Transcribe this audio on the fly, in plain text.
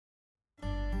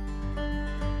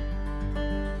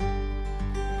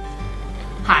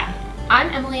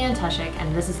I'm Emily Antushik,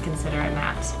 and this is Consider It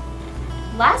Maps.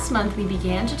 Last month, we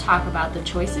began to talk about the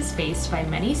choices faced by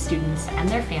many students and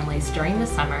their families during the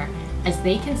summer as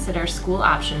they consider school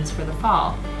options for the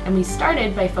fall, and we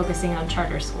started by focusing on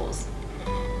charter schools.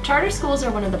 Charter schools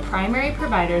are one of the primary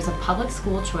providers of public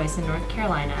school choice in North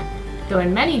Carolina, though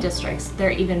in many districts, there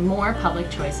are even more public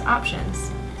choice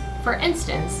options. For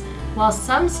instance, while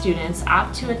some students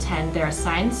opt to attend their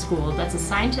assigned school that's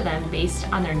assigned to them based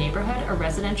on their neighborhood or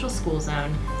residential school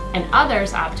zone, and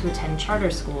others opt to attend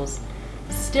charter schools,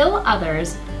 still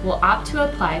others will opt to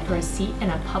apply for a seat in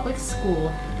a public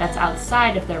school that's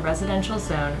outside of their residential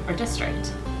zone or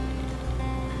district.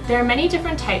 There are many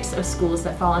different types of schools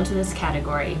that fall into this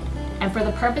category, and for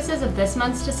the purposes of this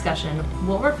month's discussion,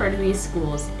 we'll refer to these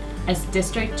schools as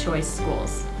district choice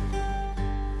schools.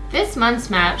 This month's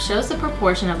map shows the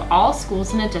proportion of all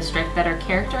schools in a district that are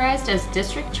characterized as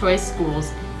district choice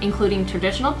schools, including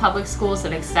traditional public schools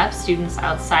that accept students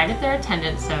outside of their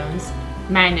attendance zones,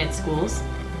 magnet schools,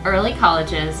 early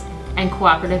colleges, and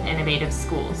cooperative innovative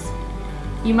schools.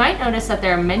 You might notice that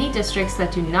there are many districts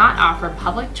that do not offer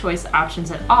public choice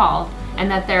options at all, and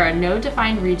that there are no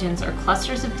defined regions or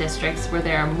clusters of districts where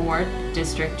there are more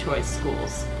district choice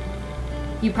schools.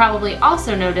 You probably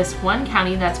also noticed one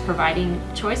county that's providing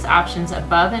choice options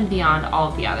above and beyond all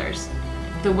of the others: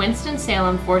 the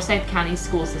Winston-Salem-Forsyth County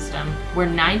school system, where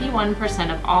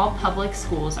 91% of all public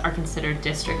schools are considered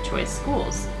district choice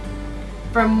schools.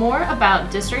 For more about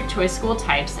district choice school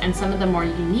types and some of the more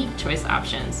unique choice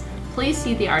options, please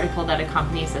see the article that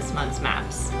accompanies this month's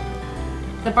maps.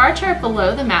 The bar chart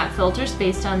below the map filters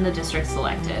based on the district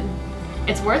selected.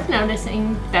 It's worth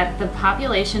noticing that the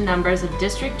population numbers of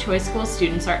district choice school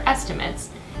students are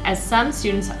estimates, as some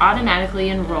students automatically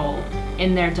enroll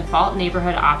in their default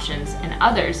neighborhood options and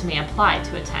others may apply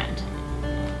to attend.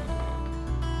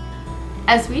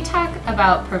 As we talk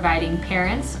about providing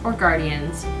parents or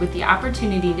guardians with the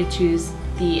opportunity to choose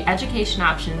the education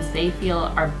options they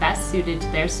feel are best suited to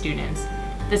their students,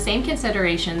 the same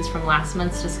considerations from last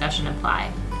month's discussion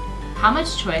apply. How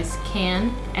much choice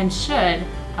can and should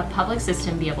a public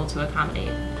system be able to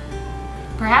accommodate?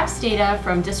 Perhaps data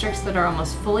from districts that are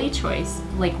almost fully choice,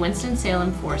 like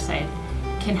Winston-Salem-Forsyth,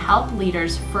 can help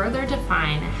leaders further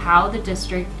define how the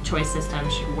district choice system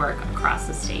should work across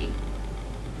the state.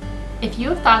 If you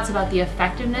have thoughts about the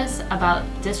effectiveness about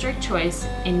district choice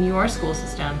in your school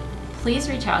system, please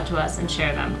reach out to us and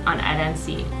share them on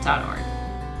ednc.org.